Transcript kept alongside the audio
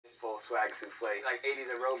full swag souffle. Like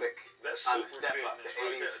 80s aerobic on the step up. The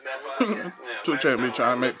 80s step up. 2Chainz be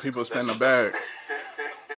trying to make people spend a bag.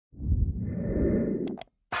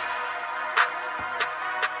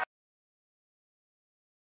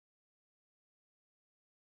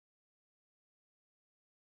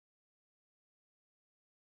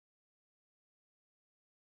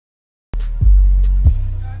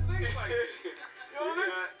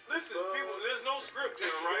 Listen, people, there's no script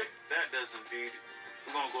here, right? That doesn't beat it.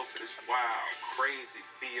 We're gonna go for this wild, crazy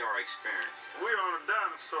VR experience. We're on a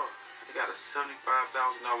dinosaur. They got a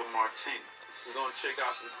 $75,000 martini. We're gonna check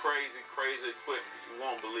out some crazy equipment. You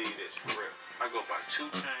won't believe this, for real. I go by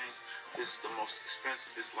 2Chainz. This is the most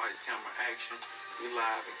expensivest lights camera action. We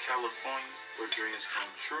live in California, where dreams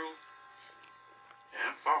come true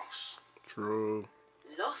and false. True.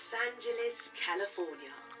 Los Angeles,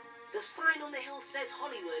 California. The sign on the hill says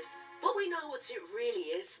Hollywood, but we know what it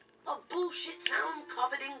really is. A bullshit town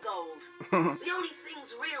covered in gold. The only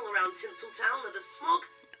things real around Tinseltown are the smog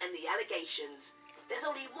and the allegations. There's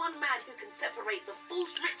only one man who can separate the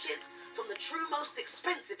false riches from the true most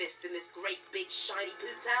expensivest in this great big shiny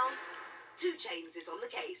poop town. 2Chainz is on the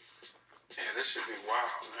case. Yeah, this should be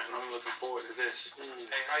wild, man. I'm looking forward to this.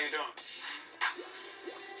 Hey, how you doing?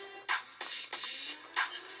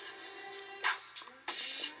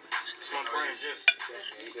 It's my friend, Jesse.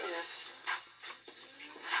 Yeah.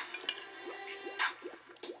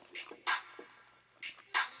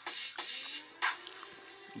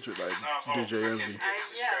 Just like DJ Envy. He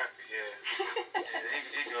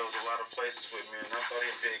goes a lot of places with me, and I thought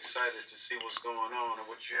he'd be excited to see what's going on and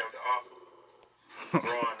what you have to offer.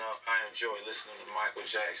 Growing up, I enjoy listening to Michael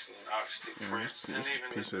Jackson and obviously Prince, and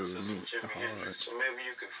even listening to some Jimi Hendrix. So maybe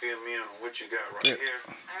you could fill me in on what you got right here.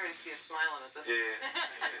 I already see you smiling at this.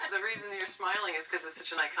 Yeah. The reason you're smiling is because it's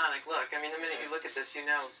such an iconic look. I mean, the minute you look at this, you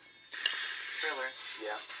know Thriller.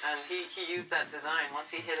 Yeah. And he used that design.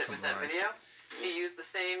 Once he hit it with that video, he used the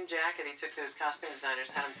same jacket he took to his costume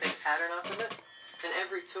designers, had him think pattern off of it. And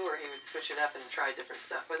every tour, he would switch it up and try different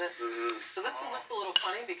stuff with it. So this one looks a little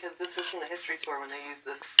funny because this was from the history tour when they used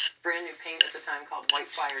this brand new paint at the time called White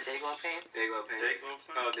Fire Dayglow paint. Dayglow paint. Dayglow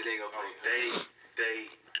paint? Oh, the Dayglow paint.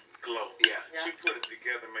 Dayglow. Yeah. She put it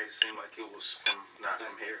together, made it seem like it was not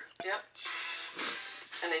from here. Yep.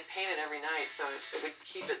 And they paint it every night, so it would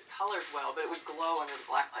keep its colors well, but it would glow under the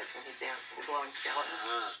black lights when he danced with the glowing skeleton.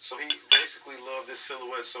 So he basically loved this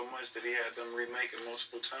silhouette so much that he had them remake it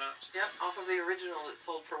multiple times? Yep, off of the original that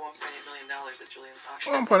sold for $1.8 million at Julian's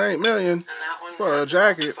auction. $1.8 million And that one for a had the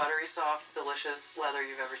most jacket. buttery soft, delicious leather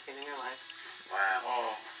you've ever seen in your life. Wow.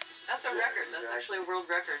 Oh. That's a record. That's actually a world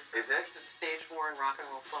record. Is it? It's stage-worn rock and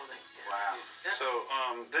roll clothing. Yeah. Wow. Yep. So,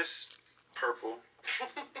 this purple,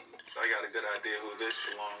 I got a good idea who this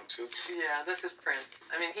belonged to. Yeah, this is Prince.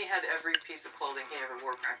 I mean, he had every piece of clothing he ever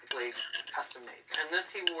wore practically custom made. And this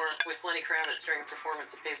he wore with Lenny Kravitz during a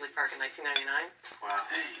performance at Paisley Park in 1999. Wow.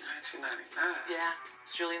 Hey, 1999. Yeah,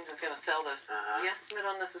 Julian's is going to sell this. The estimate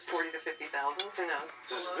on this is $40,000 to $50,000. Who knows?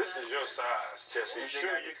 This is your size, Jesse. You think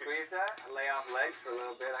Sure I you can could squeeze that? Lay off legs for a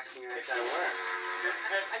little bit. I can make that work.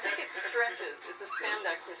 I think it stretches. It's a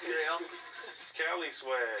spandex material. Cali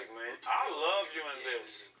swag, man. I love you in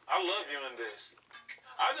this. I love you in this.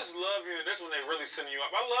 I just love you in this when they really sending you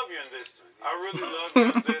up. I love you in this. I really love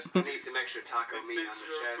you in this. You need some extra taco meat on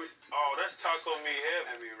the chest. Oh, that's taco meat heavy.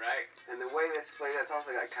 I mean, right? And the way this flavor, it's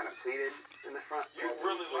also got kind of pleated in the front. You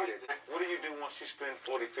really like it. What do you do once you spend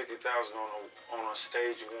 $40,000 to $50,000 on a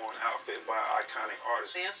stage-worn outfit by an iconic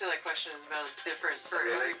artist? The answer to that question is about it's different for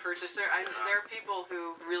every purchaser. There are people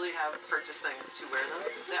who really have purchased things to wear them.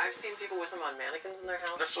 I've seen people with them on mannequins in their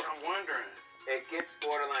house. That's what I'm wondering. It gets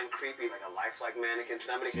borderline creepy, like a lifelike mannequin.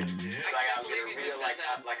 Somebody could can't believe you just said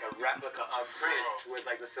that. like a replica of Prince with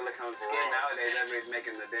like the silicone skin. Nowadays, everybody's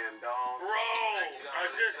making the damn doll. Bro, I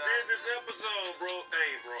just did this episode, bro.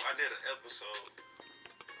 Hey, bro, I did an episode.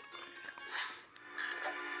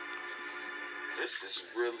 This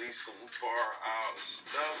is really some far out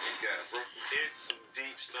stuff you got, bro. It's some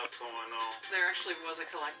deep stuff going on. There actually was a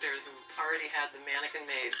collector who already had the mannequin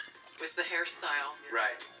made with the hairstyle.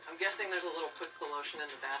 Right. I'm guessing there's a little puts the lotion in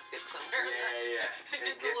the basket somewhere. Yeah. It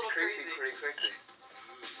It gets gets a little creepy crazy. pretty quickly.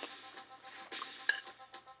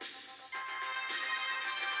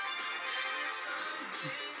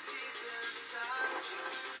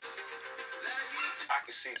 I can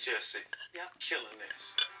see Jesse Yep. killing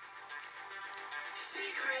this.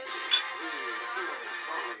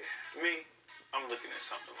 Me, I'm looking at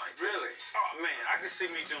something like this. Really? Oh man, I can see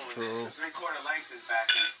me doing this. The 3/4 length is back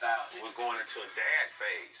in style. We're going into a dad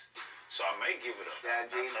phase, so I may give it a Dad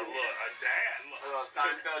jeans. a dad look. A little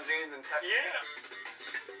Seinfeld jeans and tuck. Yeah.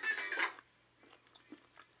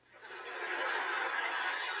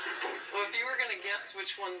 Well, if you were gonna guess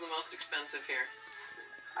which one's the most expensive here.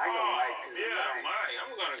 I go Mike. Yeah, Mike. I'm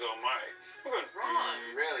gonna go Mike. Wrong.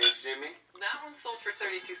 Really, it's Jimmy? That one sold for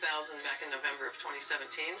 $32,000 back in November of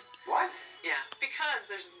 2017. What? Yeah, because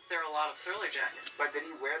there are a lot of Thriller jackets. But did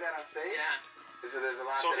he wear that on stage? Yeah. So there's a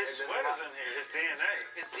lot. So his sweater's in here. His DNA.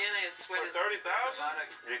 His DNA is sweat. For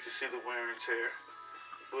 30,000. You can see the wear and tear.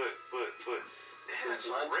 But. Damn, it's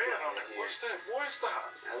red on it. What's that? What's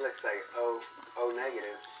that? That looks like O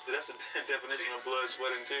negative. That's the definition of blood,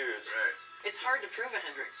 sweat, and tears. Right. It's hard to prove a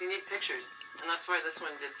Hendrix. You need pictures, and that's why this one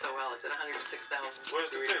did so well. It did 106,000. Where's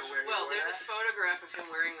the picture? Well, there's a photograph of him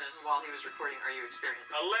wearing them while he was recording Are You Experienced?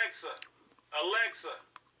 Alexa,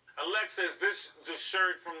 is this the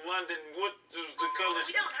shirt from London? What is the color?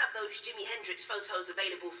 We don't have those Jimi Hendrix photos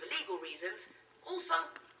available for legal reasons. Also,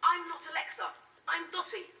 I'm not Alexa. I'm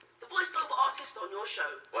Dottie, the voiceover artist on your show.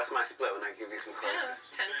 What's my split when I give you some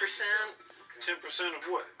closest? 10%. 10% of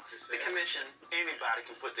what? The commission. Anybody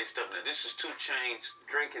can put their stuff in there. This is 2Chainz.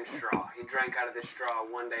 Drinking straw. He drank out of this straw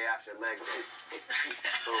one day after leg day.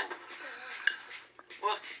 Boom.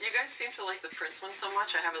 Well, you guys seem to like the Prince one so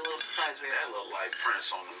much. I have a little surprise. That look like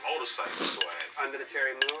Prince on the motorcycle swag. Under the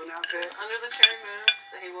Cherry Moon outfit? Under the Cherry Moon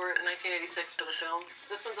that he wore in 1986 for the film.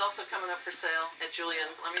 This one's also coming up for sale at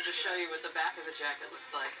Julian's. Let me just show you what the back of the jacket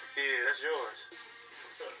looks like. Yeah, that's yours.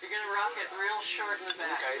 You're gonna rock it real short in the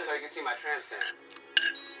back. Okay, so you can see my tramp stamp. Yeah,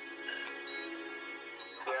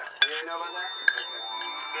 you didn't know about that? Okay.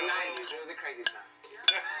 The 90s, it was a crazy time.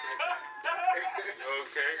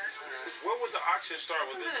 Okay. What would the auction start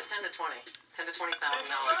with? This one's at 10 to 20. $10,000 to $20,000.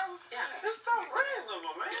 Yeah. It's not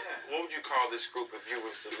reasonable, man. What would you call this group if you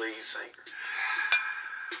was the lead singer?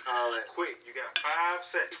 Quick, you got 5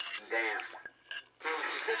 seconds. Damn.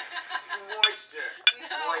 Moisture. No,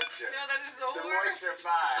 Moisture. no, that is the The worst. Moisture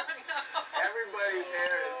 5. No. Everybody's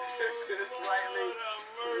hair is slightly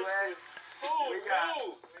wet. Who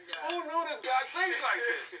knew this guy thinks like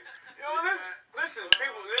this? Yo, listen,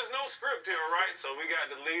 people, there's no script here, right? So we got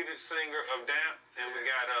the lead singer of Damp, and we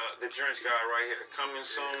got the Drench guy right here. Coming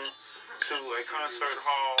soon to a concert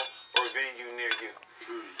hall or venue near you.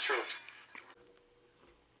 True.